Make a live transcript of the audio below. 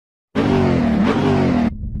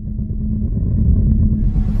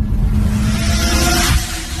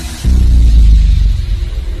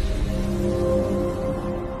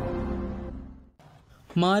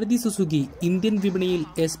Maruti Suzuki Indian വിപണിയിൽ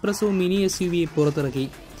espresso mini എസ്യുവിയെ പുറത്തിറക്കി.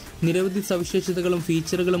 നിരവധി സവിശേഷതകളും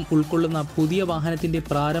ഫീച്ചറുകളും ഉൾക്കൊള്ളുന്ന പുതിയ വാഹനത്തിന്റെ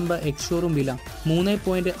പ്രാരംഭ എക്സ്-ഷോറൂം വില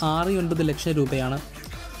 3.69 ലക്ഷം രൂപയാണ്.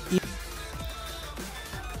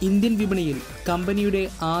 ഇന്ത്യൻ വിപണിയിൽ കമ്പനിയുടെ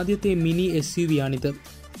ആദ്യത്തെ mini എസ്യുവിയാണിത്.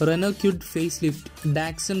 Renault Kwid face lift,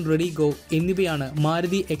 Datsun ready go എന്നിവയാണ്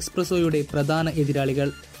മാരുതി എക്സ്പ്രസോയുടെ പ്രധാന എതിരാളികൾ.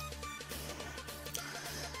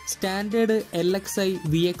 Standard LXi,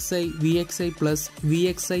 VXi, VXi plus,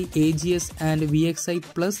 VXi AGS and VXi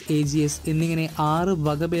plus AGS എന്നിങ്ങനെ 6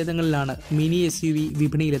 വകഭേദങ്ങളിലാണ് മിനി എസ്യുവി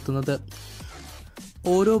വിപണിയിലെത്തുന്നത്.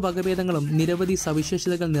 ഓരോ വകഭേദങ്ങളും നിരവധി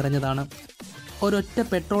സവിശേഷതകൾ നിറഞ്ഞതാണ്. ഒരൊറ്റ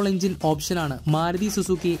പെട്രോൾ എഞ്ചിൻ ഓപ്ഷനാണ് മാരുതി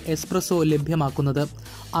സുസുക്കി എസ്പ്രസോ ലഭ്യമാക്കുന്നത്.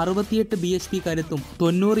 68 bhp കരുത്തും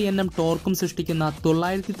 90 Nm ടോർക്കും സൃഷ്ടിക്കുന്ന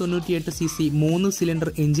 998 cc 3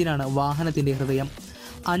 സിലിണ്ടർ എഞ്ചിനാണ് വാഹനത്തിന്റെ ഹൃദയം.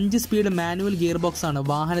 5 സ്പീഡ് മാനുവൽ ഗിയർ ബോക്സാണ്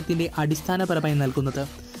വാഹനത്തിന്റെ അടിസ്ഥാനപരമായി നൽകുന്നത്.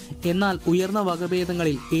 എന്നാൽ ഉയർന്ന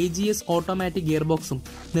വകഭേദങ്ങളിൽ AGS ഓട്ടോമാറ്റിക് ഗിയർ ബോക്സും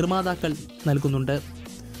നിർമ്മാതാക്കൾ നൽകുന്നുണ്ട്.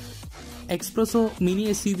 Espresso mini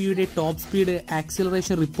എസ്യുവിയുടെ top speed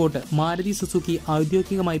acceleration report Maruti Suzuki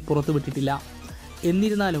ഔദ്യോഗികമായി പുറത്തുവിട്ടിട്ടില്ല.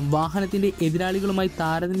 എന്നിരുന്നാലും വാഹനത്തിന്റെ എതിരാളികളുമായി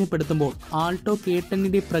താരതമ്യപ്പെടുത്തുമ്പോൾ ആൾട്ടോ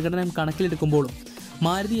K10ന്റെ പ്രകടനം കണക്കിലെടുക്കുമ്പോഴും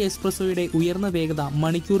മാരുതി എസ്പ്രസോയുടെ ഉയർന്ന വേഗത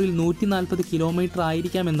മണിക്കൂറിൽ 140 കിലോമീറ്റർ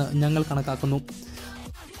ആയിരിക്കാമെന്ന് ഞങ്ങൾ കണക്കാക്കുന്നു.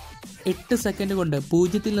 8 സെക്കൻഡ് കൊണ്ട്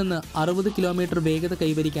 0 നിന്ന് 60 കിലോമീറ്റർ വേഗത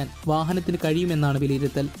കൈവരിക്കാൻ വാഹനത്തിന് കഴിയുമെന്നാണ്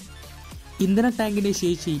വിലയിരുത്തൽ. ഇന്ധന ടാങ്കിന്റെ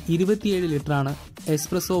ശേഷി 27 ലിറ്ററാണ്.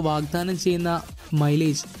 എസ്പ്രസോ വാഗ്ദാനം ചെയ്യുന്ന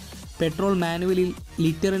മൈലേജ് പെട്രോൾ മാനുവലിൽ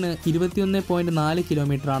ലിറ്ററിന് 21.4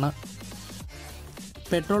 കിലോമീറ്ററാണ്.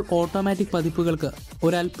 പെട്രോൾ ഓട്ടോമാറ്റിക് പതിപ്പുകൾക്ക്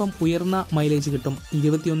ഒരൽപ്പം ഉയർന്ന മൈലേജ് കിട്ടും,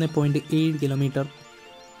 21.7 കിലോമീറ്റർ.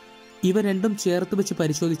 ഇവ രണ്ടും ചേർത്ത് വെച്ച്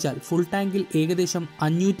പരിശോധിച്ചാൽ ഫുൾ ടാങ്കിൽ ഏകദേശം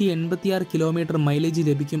 586 കിലോമീറ്റർ മൈലേജ്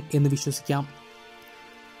ലഭിക്കും എന്ന് വിശ്വസിക്കാം.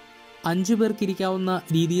 5 പേർക്കിരിക്കാവുന്ന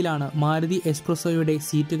രീതിയിലാണ് മാരുതി എസ്പ്രസോയുടെ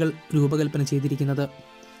സീറ്റുകൾ രൂപകൽപ്പന ചെയ്തിരിക്കുന്നത്.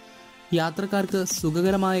 യാത്രക്കാർക്ക്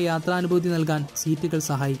സുഖകരമായ യാത്രാനുഭൂതി നൽകാൻ സീറ്റുകൾ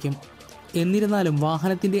സഹായിക്കും. എന്നിരുന്നാലും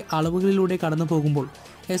വാഹനത്തിന്റെ അളവുകളിലൂടെ കടന്നു പോകുമ്പോൾ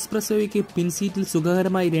എസ്പ്രസോയ്ക്ക് പിൻസീറ്റിൽ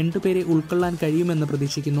സുഖകരമായി 2 പേരെ ഉൾക്കൊള്ളാൻ കഴിയുമെന്ന്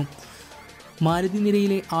പ്രതീക്ഷിക്കുന്നു. മാരുതി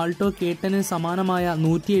നിരയിലെ ആൾട്ടോ K10 സമാനമായ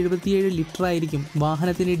 177 ലിറ്റർ ആയിരിക്കും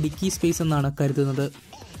വാഹനത്തിന്റെ ഡിക്കി സ്പേസ് എന്നാണ് കരുതുന്നത്.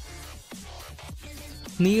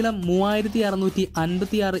 നീളം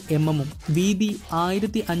 3656 mm, വീതി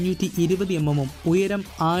 1520 mm, ഉയരം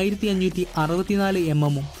 1564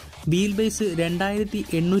 mm, വീൽ ബേസ്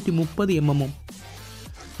 2830 mm.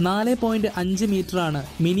 4.5 മീറ്ററാണ്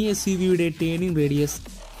മിനി എസ്യുവിയുടെ ടേണിംഗ് റേഡിയസ്.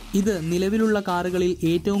 ഇത് നിലവിലുള്ള കാറുകളിൽ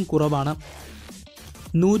ഏറ്റവും കുറവാണ്.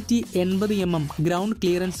 180 mm ground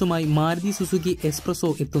ക്ലിയറൻസുമായി Maruti Suzuki espresso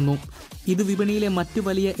എത്തുന്നു. ഇത് വിപണിയിലെ മറ്റു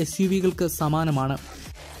വലിയ എസ്യുവികൾക്ക് സമാനമാണ്.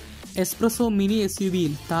 എസ്പ്രസോ മിനി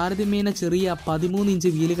എസ്യുവിയിൽ താരതമ്യേന ചെറിയ 13 ഇഞ്ച്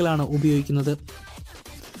വീലുകളാണ് ഉപയോഗിക്കുന്നത്.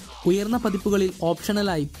 ഉയർന്ന പതിപ്പുകളിൽ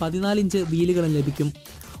ഓപ്ഷണലായി 14 ഇഞ്ച് വീലുകളും ലഭിക്കും.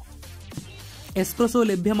 എസ്പ്രസോ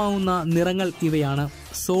ലഭ്യമാവുന്ന നിറങ്ങൾ ഇവയാണ്: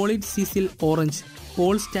 solid സീസിൽ orange,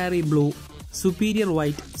 Paul Starry blue, superior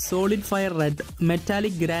white, solid fire red,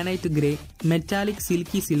 metallic granite grey, metallic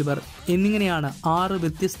silky silver എന്നിങ്ങനെയാണ് 6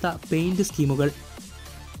 വ്യത്യസ്ത പെയിന്റ് സ്കീമുകൾ.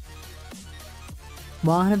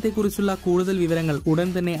 വാഹനത്തെക്കുറിച്ചുള്ള കൂടുതൽ വിവരങ്ങൾ ഉടൻ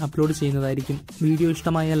തന്നെ അപ്ലോഡ് ചെയ്യുന്നതായിരിക്കും. വീഡിയോ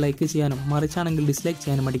ഇഷ്ടമായാൽ ലൈക്ക് ചെയ്യാനും മറിച്ചാണെങ്കിൽ ഡിസ്ലൈക്ക്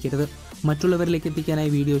ചെയ്യാനും മടിക്കരുത്. മറ്റുള്ളവരിലേക്ക്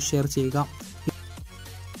എത്തിക്കാനായി വീഡിയോ ഷെയർ ചെയ്യുക.